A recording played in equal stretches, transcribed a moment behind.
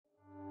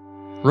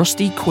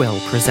Rusty Quill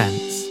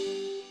presents.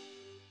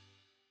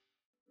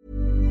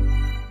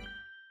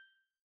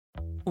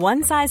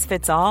 One size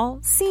fits all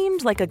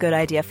seemed like a good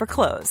idea for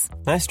clothes.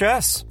 Nice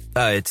dress.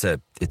 It's a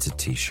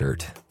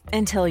t-shirt.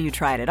 Until you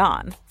tried it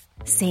on.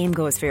 Same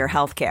goes for your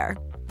healthcare.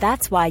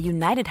 That's why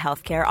United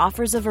Healthcare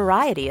offers a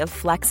variety of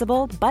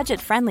flexible,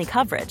 budget-friendly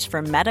coverage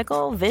for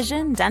medical,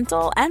 vision,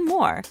 dental, and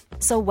more.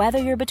 So whether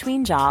you're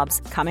between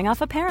jobs, coming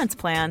off a parent's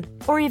plan,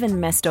 or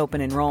even missed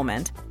open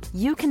enrollment,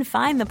 you can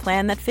find the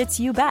plan that fits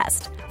you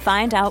best.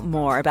 Find out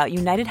more about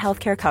United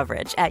Healthcare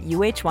coverage at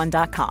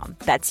uh1.com.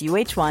 That's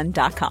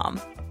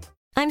uh1.com.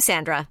 I'm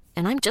Sandra,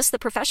 and I'm just the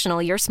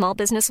professional your small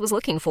business was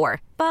looking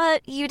for.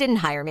 But you didn't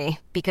hire me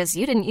because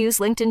you didn't use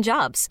LinkedIn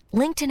Jobs.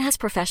 LinkedIn has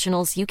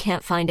professionals you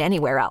can't find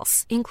anywhere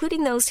else,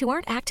 including those who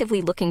aren't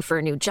actively looking for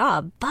a new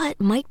job, but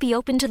might be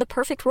open to the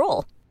perfect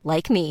role,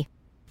 like me.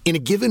 In a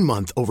given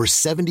month, over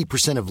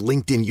 70% of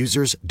LinkedIn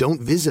users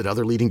don't visit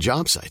other leading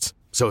job sites.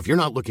 So if you're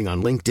not looking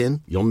on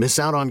LinkedIn, you'll miss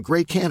out on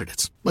great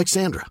candidates like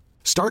Sandra.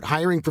 Start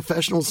hiring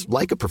professionals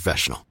like a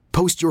professional.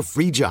 Post your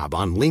free job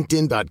on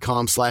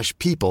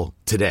linkedin.com/people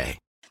today.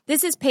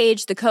 This is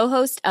Paige, the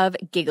co-host of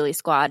Giggly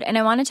Squad, and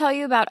I want to tell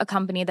you about a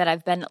company that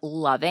I've been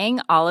loving,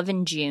 Olive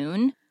 &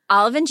 June.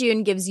 Olive &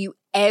 June gives you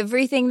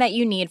everything that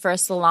you need for a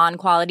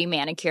salon-quality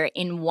manicure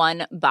in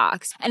one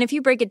box. And if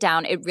you break it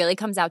down, it really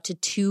comes out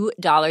to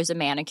 $2 a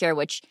manicure,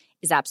 which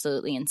is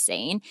absolutely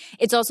insane.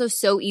 It's also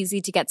so easy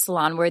to get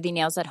salon-worthy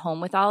nails at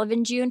home with Olive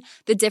 & June.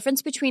 The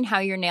difference between how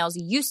your nails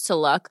used to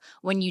look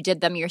when you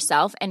did them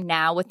yourself and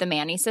now with the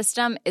Mani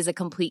system is a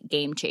complete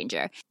game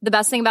changer. The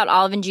best thing about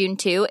Olive & June,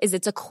 too, is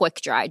it's a quick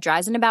dry.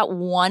 Dries in about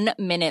 1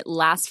 minute,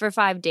 lasts for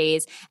 5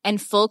 days,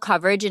 and full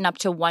coverage in up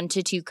to 1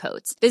 to 2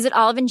 coats. Visit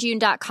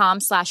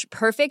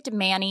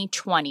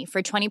oliveandjune.com/perfectmani20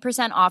 for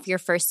 20% off your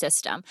first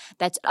system.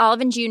 That's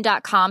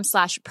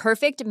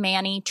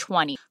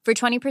oliveandjune.com/perfectmani20 for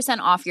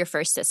 20% off your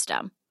first system.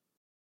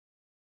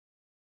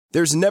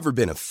 There's never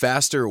been a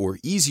faster or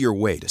easier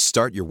way to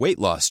start your weight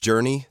loss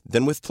journey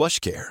than with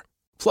PlushCare.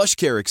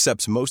 PlushCare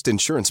accepts most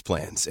insurance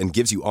plans and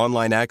gives you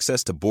online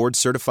access to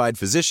board-certified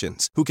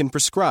physicians who can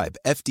prescribe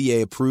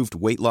FDA-approved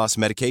weight loss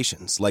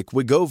medications like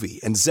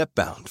Wegovy and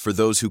Zepbound for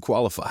those who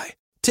qualify.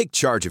 Take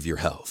charge of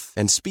your health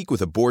and speak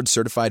with a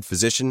board-certified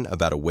physician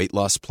about a weight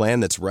loss plan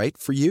that's right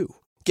for you.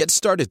 Get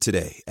started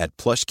today at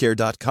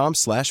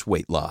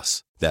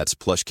plushcare.com/weight-loss. That's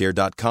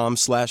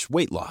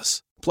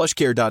plushcare.com/weight-loss.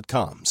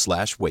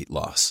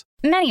 plushcare.com/weight-loss.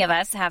 Many of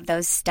us have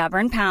those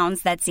stubborn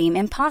pounds that seem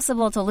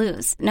impossible to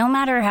lose, no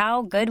matter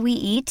how good we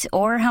eat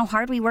or how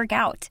hard we work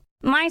out.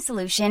 My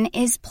solution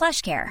is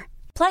PlushCare.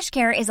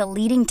 PlushCare is a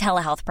leading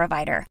telehealth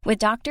provider with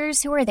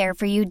doctors who are there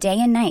for you day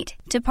and night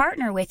to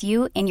partner with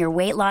you in your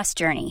weight loss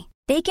journey.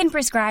 They can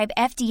prescribe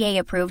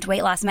FDA-approved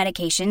weight loss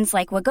medications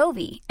like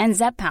Wegovy and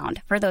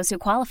Zepbound for those who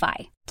qualify.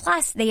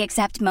 Plus, they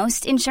accept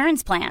most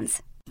insurance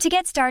plans. To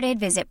get started,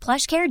 visit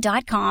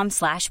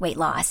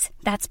plushcare.com/weight-loss.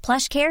 That's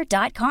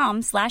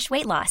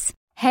plushcare.com/weight-loss.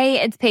 Hey,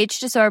 it's Paige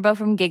DeSorbo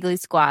from Giggly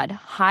Squad.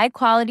 High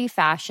quality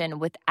fashion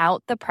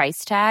without the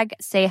price tag.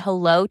 Say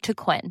hello to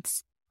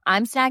Quince.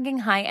 I'm snagging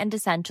high-end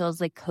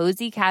essentials like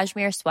cozy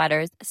cashmere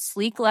sweaters,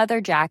 sleek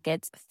leather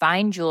jackets,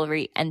 fine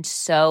jewelry, and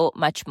so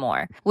much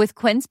more. With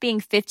Quince being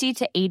 50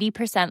 to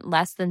 80%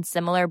 less than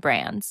similar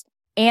brands.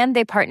 And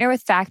they partner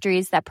with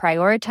factories that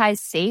prioritize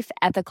safe,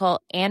 ethical,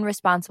 and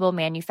responsible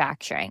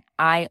manufacturing.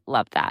 I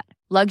love that.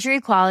 Luxury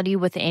quality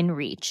within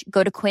reach.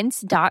 Go to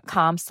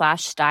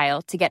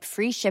quince.com/style to get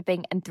free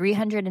shipping and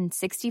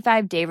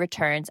 365-day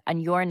returns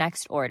on your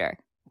next order.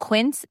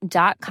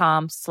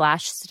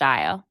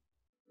 Quince.com/style.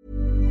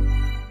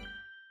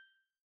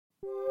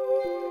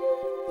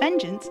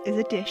 Vengeance is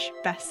a dish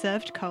best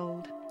served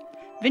cold.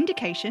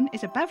 Vindication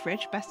is a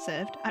beverage best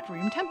served at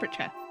room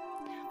temperature.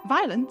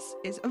 Violence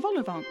is a vol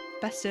au vent,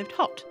 best served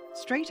hot,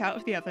 straight out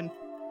of the oven.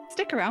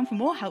 Stick around for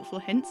more helpful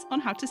hints on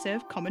how to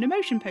serve common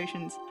emotion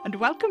potions, and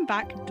welcome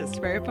back to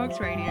Spirit Box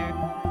Radio.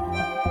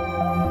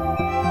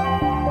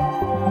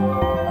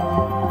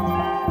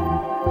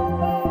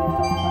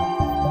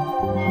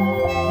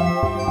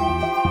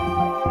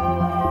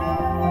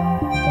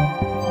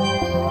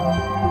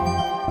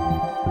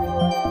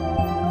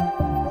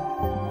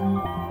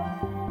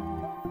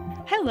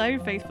 Hello,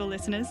 faithful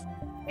listeners.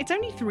 It's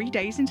only 3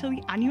 days until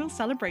the annual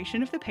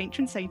celebration of the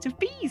patron saint of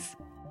bees.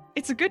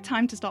 It's a good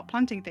time to start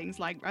planting things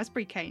like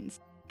raspberry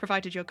canes,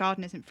 provided your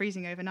garden isn't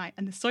freezing overnight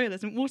and the soil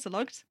isn't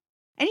waterlogged.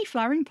 Any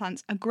flowering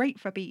plants are great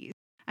for bees,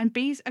 and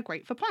bees are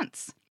great for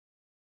plants.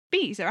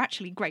 Bees are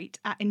actually great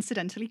at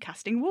incidentally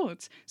casting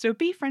wards, so a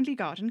bee-friendly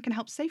garden can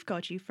help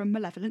safeguard you from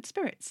malevolent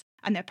spirits,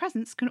 and their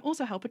presence can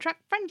also help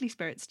attract friendly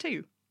spirits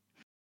too.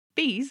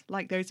 Bees,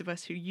 like those of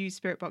us who use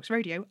Spirit Box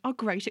Radio, are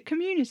great at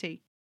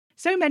community.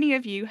 So many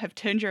of you have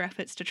turned your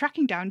efforts to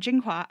tracking down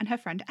Jinghua and her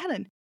friend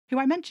Ellen, who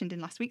I mentioned in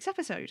last week's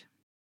episode.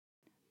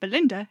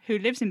 Belinda, who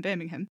lives in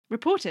Birmingham,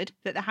 reported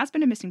that there has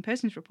been a missing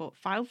persons report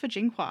filed for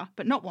Jinghua,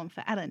 but not one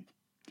for Ellen.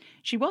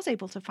 She was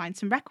able to find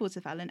some records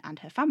of Ellen and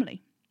her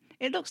family.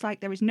 It looks like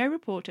there is no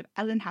report of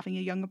Ellen having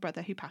a younger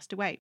brother who passed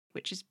away,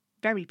 which is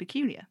very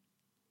peculiar.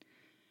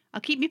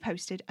 I'll keep you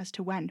posted as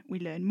to when we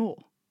learn more.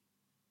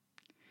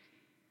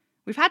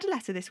 We've had a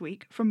letter this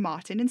week from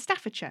Martin in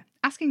Staffordshire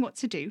asking what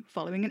to do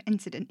following an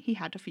incident he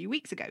had a few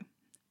weeks ago.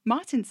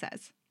 Martin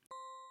says,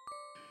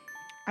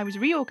 I was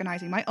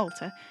reorganising my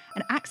altar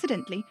and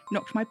accidentally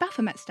knocked my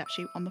Baphomet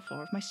statue on the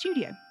floor of my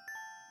studio.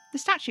 The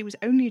statue was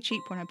only a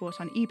cheap one I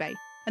bought on eBay,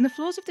 and the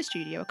floors of the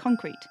studio are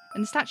concrete,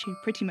 and the statue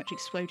pretty much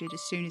exploded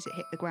as soon as it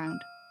hit the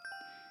ground.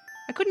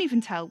 I couldn't even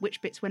tell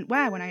which bits went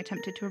where when I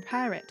attempted to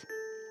repair it.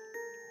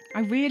 I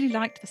really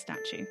liked the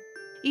statue.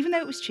 Even though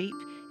it was cheap,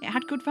 it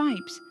had good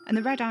vibes, and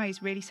the red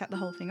eyes really set the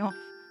whole thing off,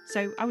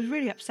 so I was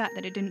really upset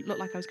that it didn't look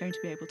like I was going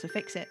to be able to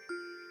fix it.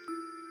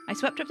 I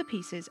swept up the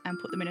pieces and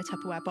put them in a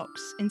Tupperware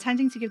box,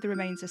 intending to give the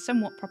remains a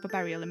somewhat proper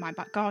burial in my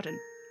back garden,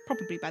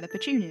 probably by the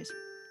petunias.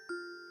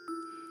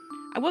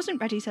 I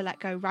wasn't ready to let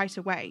go right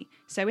away,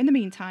 so in the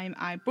meantime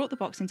I brought the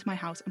box into my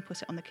house and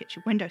put it on the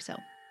kitchen windowsill.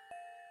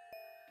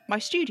 My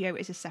studio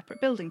is a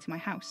separate building to my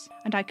house,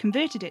 and I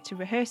converted it to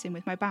rehearse in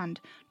with my band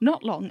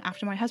not long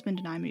after my husband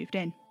and I moved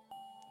in.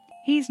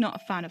 He's not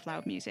a fan of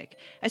loud music,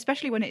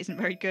 especially when it isn't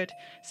very good,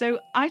 so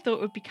I thought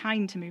it would be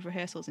kind to move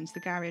rehearsals into the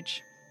garage.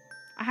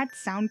 I had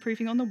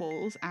soundproofing on the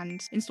walls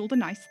and installed a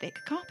nice thick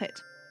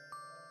carpet.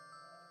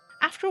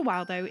 After a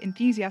while though,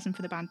 enthusiasm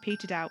for the band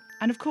petered out,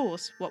 and of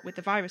course, what with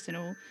the virus and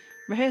all,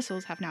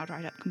 rehearsals have now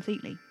dried up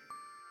completely.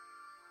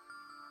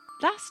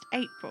 Last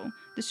April,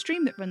 the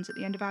stream that runs at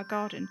the end of our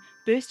garden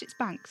burst its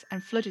banks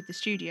and flooded the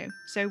studio,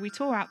 so we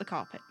tore out the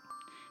carpet.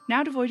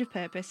 Now devoid of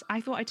purpose,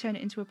 I thought I'd turn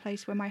it into a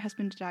place where my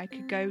husband and I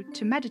could go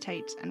to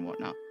meditate and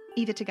whatnot,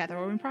 either together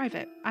or in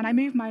private, and I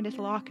moved my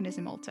little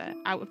Arcanism altar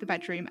out of the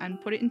bedroom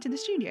and put it into the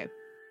studio.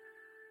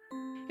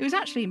 It was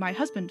actually my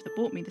husband that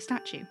bought me the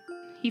statue.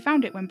 He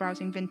found it when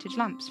browsing vintage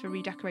lamps for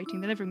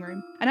redecorating the living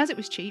room, and as it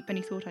was cheap and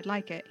he thought I'd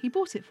like it, he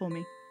bought it for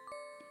me.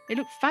 It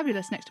looked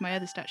fabulous next to my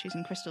other statues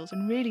and crystals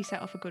and really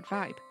set off a good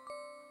vibe.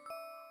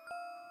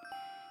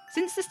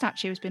 Since the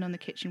statue has been on the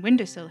kitchen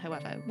windowsill,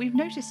 however, we've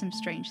noticed some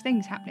strange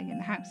things happening in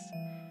the house.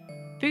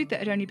 Food that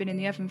had only been in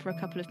the oven for a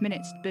couple of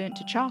minutes burnt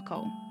to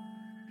charcoal.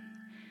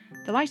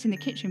 The light in the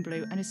kitchen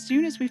blew, and as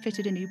soon as we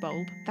fitted a new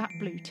bulb, that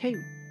blew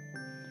too.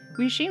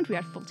 We assumed we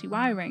had faulty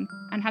wiring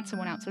and had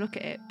someone out to look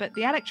at it, but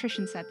the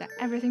electrician said that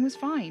everything was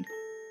fine.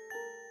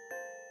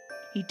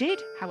 He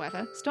did,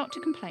 however, start to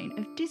complain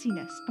of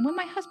dizziness, and when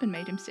my husband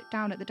made him sit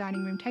down at the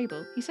dining room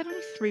table, he suddenly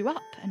threw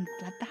up and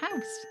fled the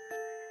house.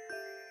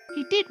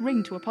 He did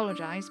ring to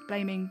apologise,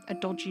 blaming a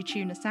dodgy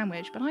tuna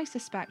sandwich, but I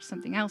suspect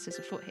something else is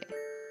afoot here.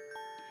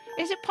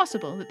 Is it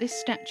possible that this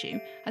statue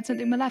had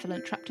something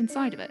malevolent trapped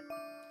inside of it?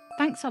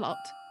 Thanks a lot,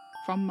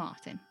 from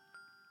Martin.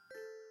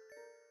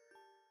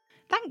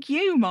 Thank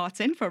you,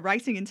 Martin, for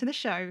writing into the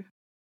show.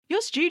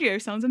 Your studio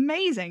sounds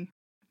amazing.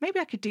 Maybe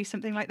I could do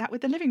something like that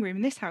with the living room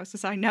in this house,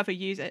 as I never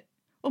use it.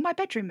 Or my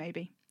bedroom,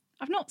 maybe.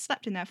 I've not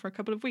slept in there for a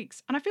couple of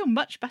weeks, and I feel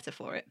much better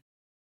for it.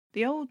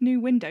 The old new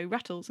window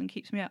rattles and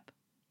keeps me up.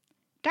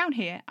 Down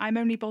here, I'm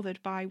only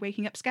bothered by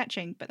waking up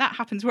sketching, but that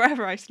happens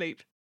wherever I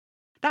sleep.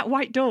 That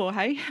white door,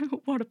 hey?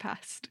 What a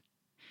pest.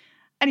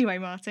 Anyway,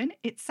 Martin,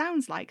 it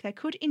sounds like there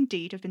could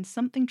indeed have been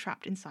something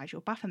trapped inside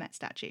your Baphomet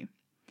statue.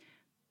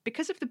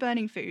 Because of the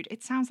burning food,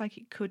 it sounds like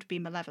it could be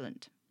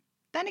malevolent.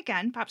 Then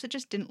again, perhaps it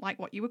just didn't like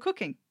what you were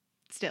cooking.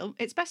 Still,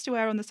 it's best to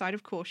err on the side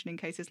of caution in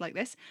cases like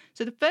this,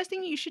 so the first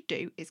thing you should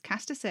do is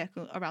cast a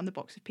circle around the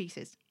box of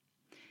pieces.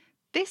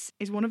 This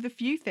is one of the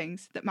few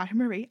things that Madame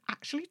Marie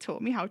actually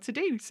taught me how to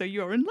do, so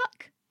you're in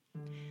luck.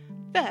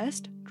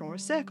 First, draw a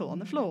circle on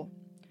the floor.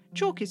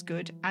 Chalk is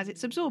good as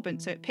it's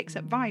absorbent, so it picks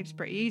up vibes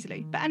pretty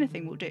easily, but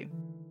anything will do.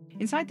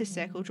 Inside this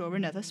circle, draw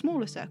another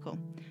smaller circle.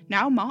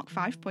 Now mark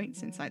 5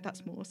 points inside that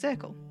smaller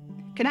circle.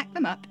 Connect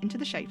them up into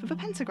the shape of a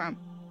pentagram.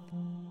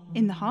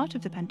 In the heart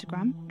of the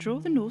pentagram, draw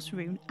the Norse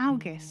rune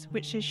Algis,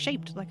 which is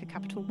shaped like a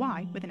capital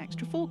Y with an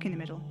extra fork in the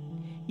middle.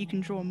 You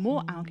can draw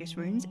more Algis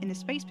runes in the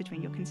space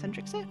between your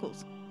concentric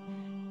circles.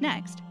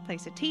 Next,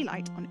 place a tea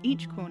light on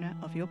each corner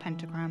of your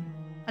pentagram.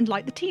 And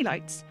light the tea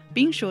lights,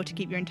 being sure to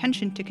keep your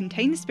intention to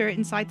contain the spirit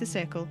inside the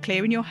circle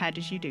clear in your head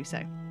as you do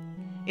so.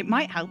 It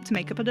might help to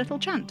make up a little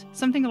chant,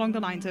 something along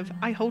the lines of,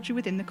 I hold you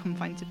within the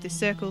confines of this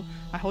circle,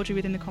 I hold you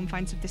within the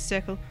confines of this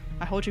circle,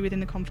 I hold you within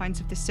the confines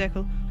of this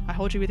circle, I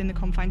hold you within the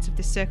confines of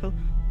this circle,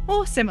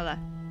 or similar.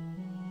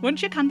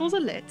 Once your candles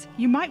are lit,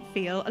 you might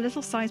feel a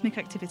little seismic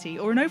activity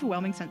or an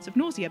overwhelming sense of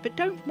nausea, but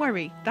don't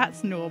worry,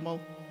 that's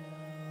normal.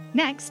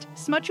 Next,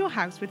 smudge your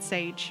house with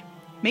sage.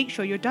 Make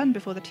sure you're done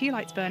before the tea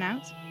lights burn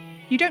out.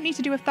 You don't need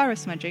to do a thorough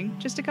smudging,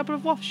 just a couple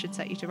of wafts should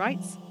set you to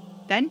rights.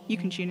 Then you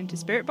can tune into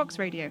Spirit Box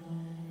Radio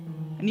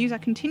and use our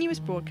continuous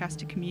broadcast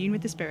to commune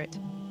with the spirit.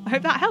 I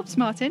hope that helps,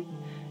 Martin.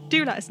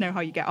 Do let us know how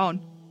you get on.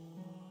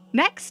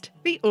 Next,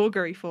 the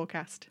augury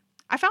forecast.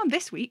 I found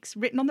this week's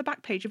written on the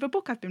back page of a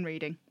book I've been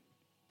reading.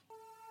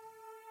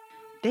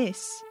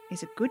 This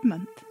is a good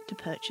month to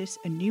purchase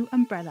a new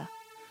umbrella,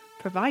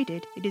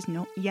 provided it is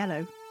not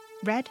yellow,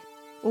 red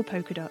or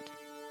polka dot.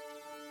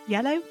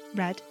 Yellow,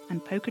 red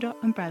and polka dot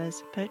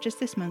umbrellas purchased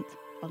this month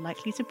are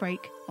likely to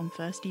break on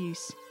first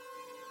use.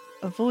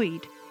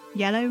 Avoid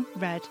yellow,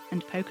 red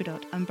and polka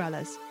dot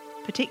umbrellas,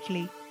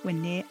 particularly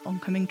when near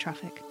oncoming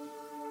traffic.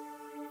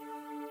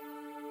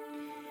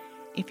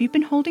 If you've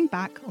been holding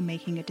back or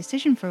making a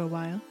decision for a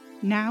while,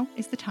 now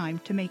is the time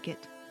to make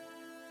it.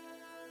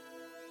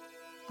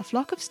 A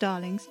flock of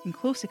starlings in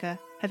Corsica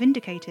have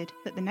indicated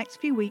that the next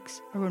few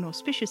weeks are an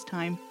auspicious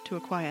time to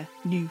acquire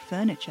new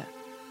furniture.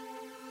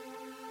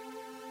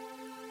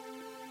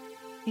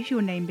 If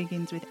your name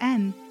begins with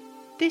M,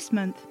 this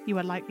month you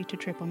are likely to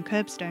trip on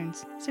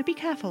curbstones, so be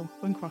careful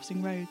when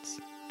crossing roads,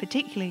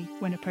 particularly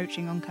when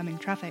approaching oncoming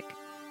traffic,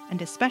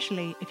 and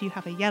especially if you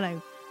have a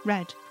yellow,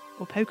 red,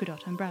 or polka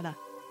dot umbrella.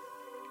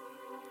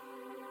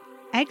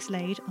 Eggs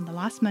laid on the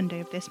last Monday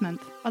of this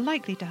month are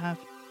likely to have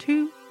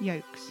 2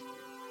 yolks.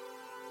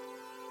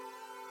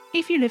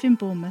 If you live in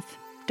Bournemouth,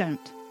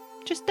 don't.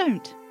 Just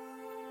don't.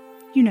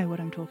 You know what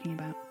I'm talking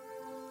about.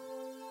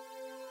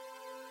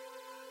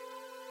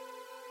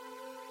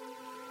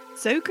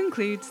 So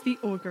concludes the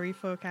augury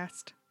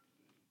forecast.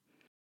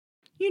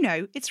 You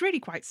know, it's really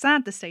quite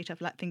sad the state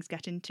I've let things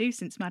get into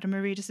since Madame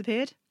Marie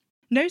disappeared.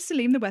 No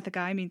Salim the weather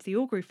guy means the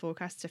augury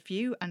forecasts are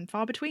few and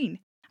far between.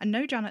 And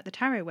no Janet the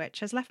Tarot Witch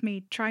has left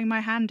me trying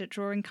my hand at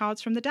drawing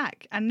cards from the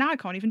deck, and now I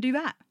can't even do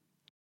that.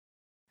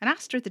 And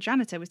Astrid the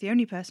janitor was the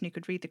only person who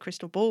could read the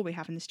crystal ball we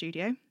have in the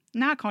studio.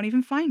 Now I can't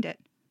even find it.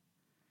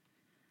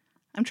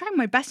 I'm trying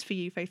my best for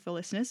you, faithful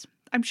listeners.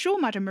 I'm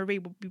sure Madame Marie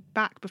will be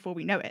back before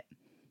we know it.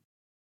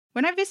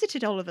 When I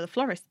visited Oliver the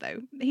florist,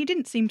 though, he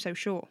didn't seem so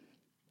sure.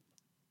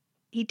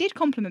 He did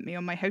compliment me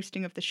on my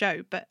hosting of the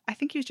show, but I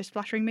think he was just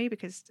flattering me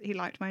because he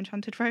liked my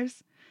enchanted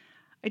rose.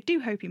 I do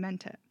hope he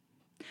meant it.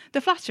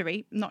 The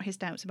flattery, not his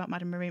doubts about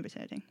Madame Marie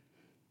returning.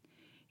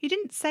 He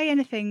didn't say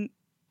anything,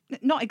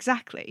 not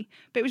exactly,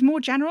 but it was more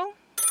general.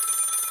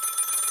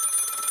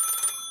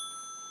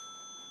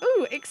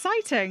 Ooh,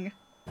 exciting!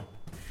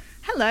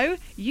 Hello,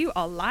 you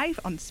are live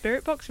on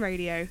Spirit Box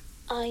Radio.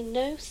 I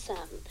know,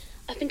 Sam.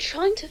 I've been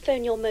trying to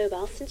phone your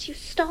mobile since you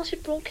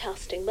started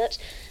broadcasting, but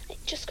it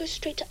just goes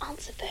straight to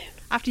answer phone.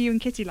 After you and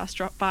Kitty last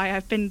dropped by,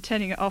 I've been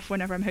turning it off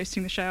whenever I'm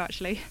hosting the show,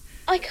 actually.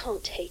 I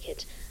can't take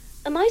it.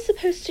 Am I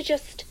supposed to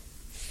just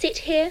sit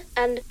here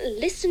and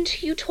listen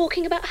to you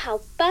talking about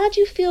how bad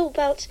you feel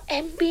about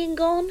M being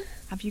gone?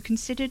 Have you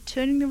considered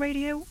turning the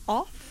radio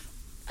off?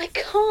 I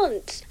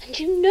can't, and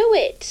you know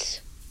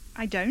it.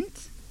 I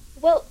don't.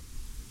 Well,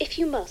 if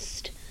you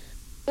must.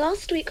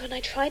 Last week when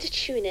I tried to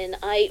tune in,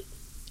 I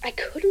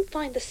couldn't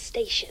find the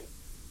station.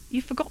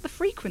 You forgot the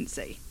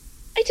frequency?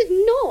 I did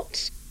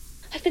not.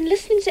 I've been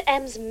listening to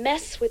M's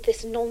mess with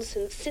this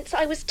nonsense since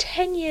I was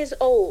 10 years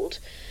old.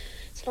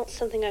 It's not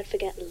something I'd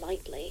forget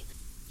lightly.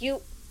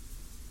 You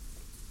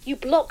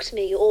blocked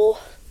me, or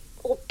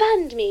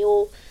banned me,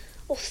 or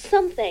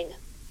something.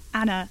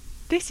 Anna,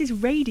 this is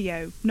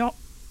radio, not,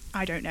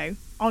 I don't know,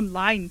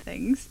 online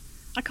things.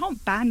 I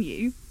can't ban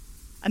you,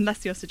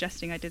 unless you're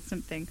suggesting I did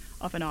something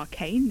of an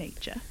arcane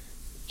nature.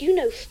 You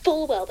know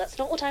full well that's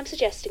not what I'm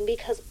suggesting,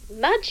 because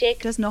magic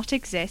does not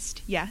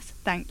exist. Yes,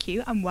 thank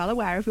you. I'm well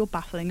aware of your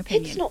baffling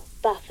opinion. It's not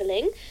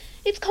baffling.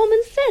 It's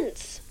common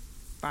sense.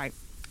 Right.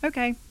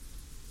 Okay.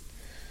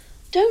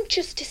 Don't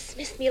just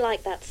dismiss me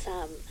like that,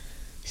 Sam.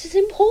 This is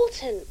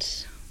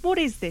important. What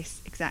is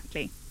this,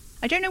 exactly?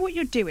 I don't know what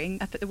you're doing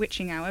up at the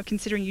witching hour,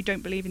 considering you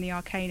don't believe in the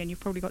arcane and you've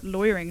probably got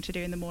lawyering to do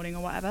in the morning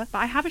or whatever, but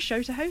I have a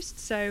show to host,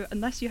 so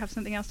unless you have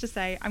something else to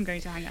say, I'm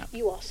going to hang up.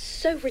 You are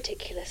so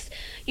ridiculous.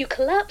 You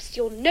collapsed,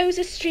 your nose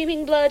is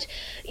streaming blood,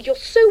 you're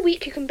so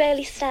weak you can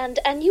barely stand,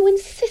 and you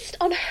insist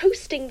on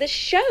hosting the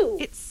show.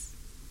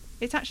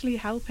 It's actually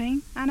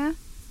helping, Anna.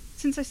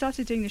 Since I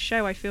started doing the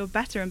show, I feel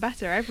better and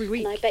better every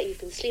week. And I bet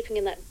you've been sleeping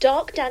in that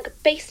dark, dank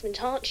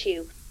basement, aren't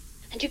you?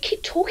 And you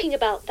keep talking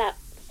about that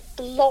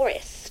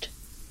florist.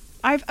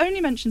 I've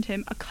only mentioned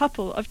him a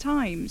couple of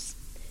times.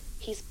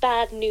 He's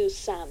bad news,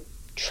 Sam.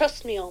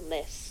 Trust me on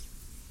this.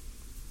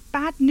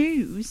 Bad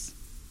news?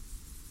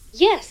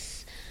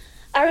 Yes.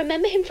 I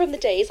remember him from the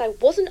days I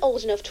wasn't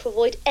old enough to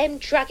avoid Em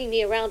dragging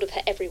me around with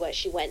her everywhere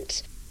she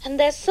went. And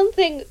there's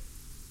something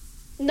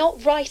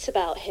not right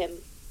about him.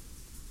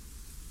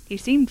 He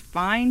seemed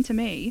fine to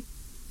me.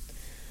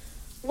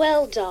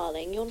 Well,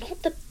 darling, you're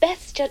not the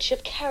best judge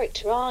of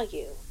character, are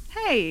you?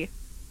 Hey!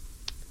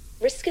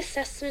 Risk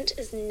assessment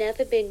has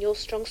never been your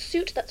strong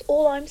suit, that's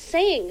all I'm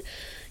saying.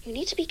 You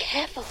need to be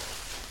careful.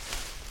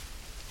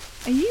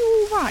 Are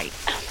you all right?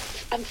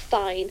 I'm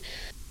fine.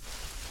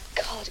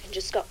 Cardigan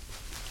just got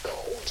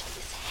caught on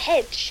this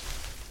hedge.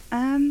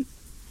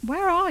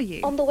 Where are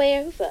you? On the way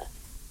over.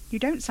 You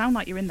don't sound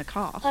like you're in the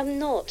car. I'm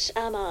not,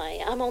 am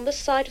I? I'm on the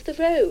side of the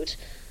road.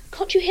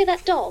 Can't you hear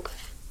that dog?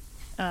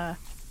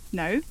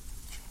 No.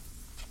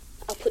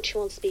 I'll put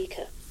you on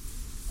speaker.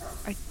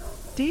 I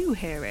do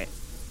hear it.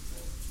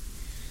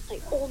 I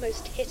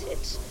almost hit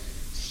it.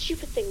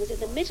 Stupid thing was in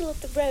the middle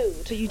of the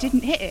road. But you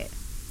didn't hit it?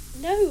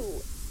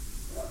 No.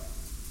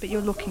 But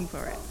you're looking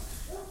for it?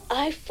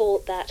 I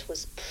thought that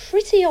was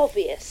pretty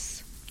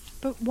obvious.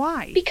 But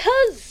why?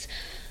 Because...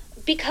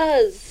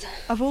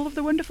 Of all of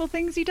the wonderful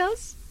things he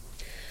does?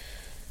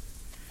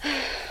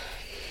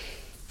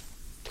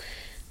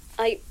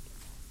 I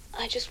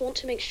just want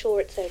to make sure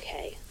it's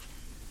okay.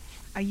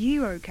 Are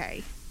you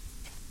okay?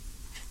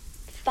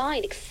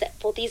 fine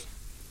except for these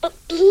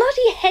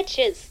bloody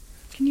hedges.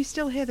 Can you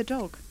still hear the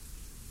dog?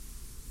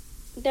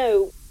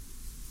 No.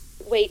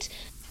 Wait.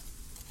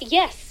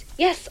 Yes,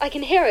 I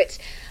can hear it.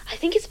 I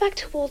think it's back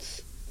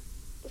towards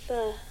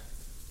the...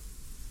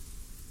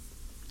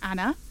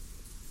 Anna?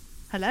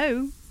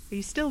 Hello? Are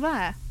you still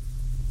there?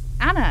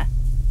 Anna?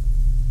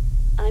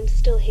 I'm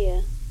still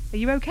here. Are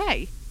you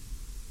okay?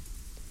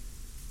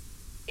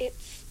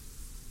 It's...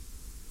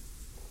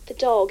 the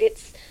dog.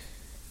 It's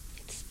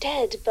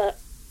dead, but...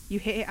 You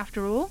hit it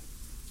after all?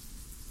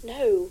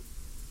 No.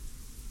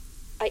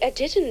 I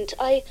didn't.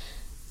 I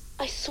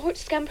saw it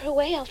scamper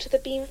away after the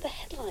beam of the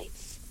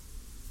headlights.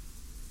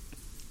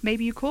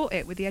 Maybe you caught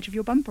it with the edge of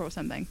your bumper or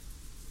something.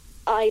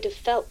 I'd have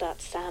felt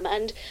that, Sam,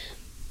 and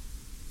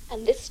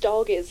this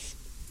dog is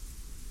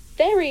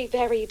very,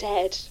 very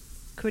dead.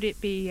 Could it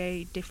be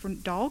a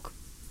different dog?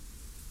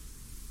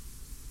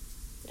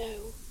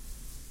 No.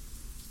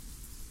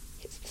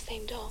 It's the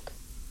same dog.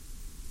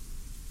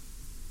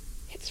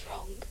 It's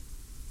wrong.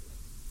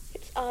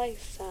 Its eyes,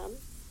 Sam.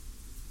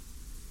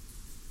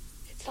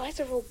 Its eyes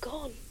are all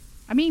gone.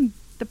 I mean,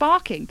 the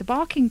barking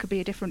could be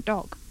a different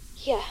dog.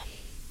 Yeah.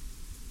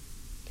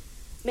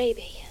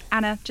 Maybe.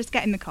 Anna, just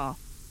get in the car.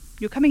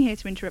 You're coming here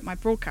to interrupt my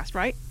broadcast,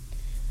 right?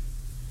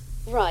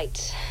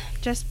 Right.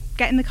 Just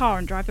get in the car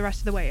and drive the rest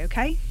of the way,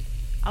 okay?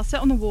 I'll sit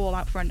on the wall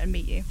out front and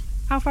meet you.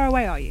 How far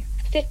away are you?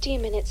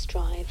 15 minutes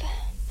drive.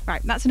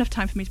 Right, that's enough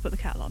time for me to put the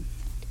kettle on.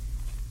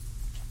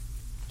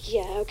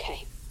 Yeah,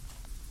 okay.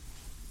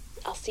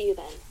 I'll see you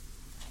then.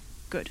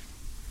 Good.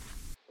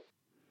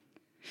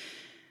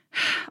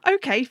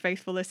 Okay,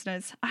 faithful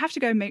listeners, I have to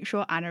go and make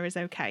sure Anna is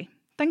okay.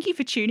 Thank you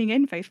for tuning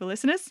in, faithful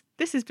listeners.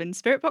 This has been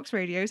Spirit Box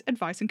Radio's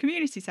Advice and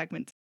Community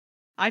segment.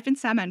 I've been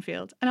Sam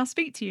Enfield, and I'll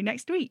speak to you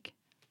next week.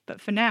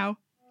 But for now,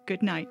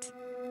 good night.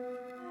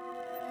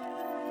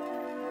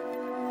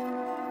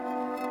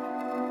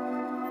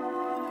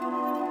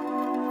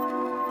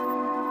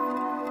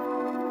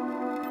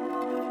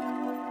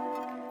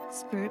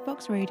 Spirit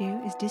Box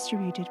Radio is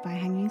distributed by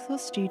Hanging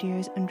Sloth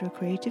Studios under a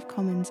Creative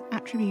Commons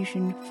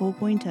Attribution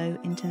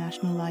 4.0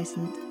 international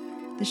license.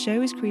 The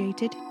show is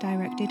created,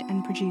 directed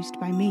and produced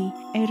by me,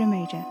 Ada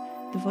Major,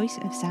 the voice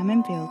of Sam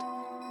Enfield.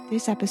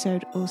 This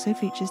episode also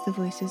features the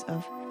voices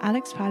of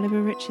Alex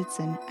Paliber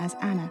Richardson as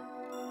Anna.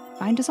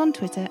 Find us on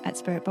Twitter at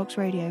Spirit Box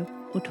Radio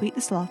or tweet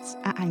the sloths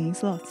at Hanging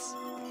Sloths.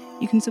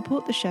 You can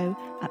support the show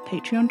at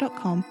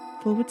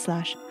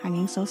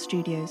patreon.com/Hanging Sloth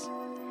Studios.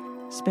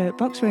 Spirit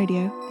Box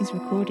Radio is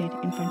recorded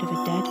in front of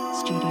a dead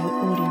studio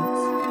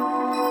audience.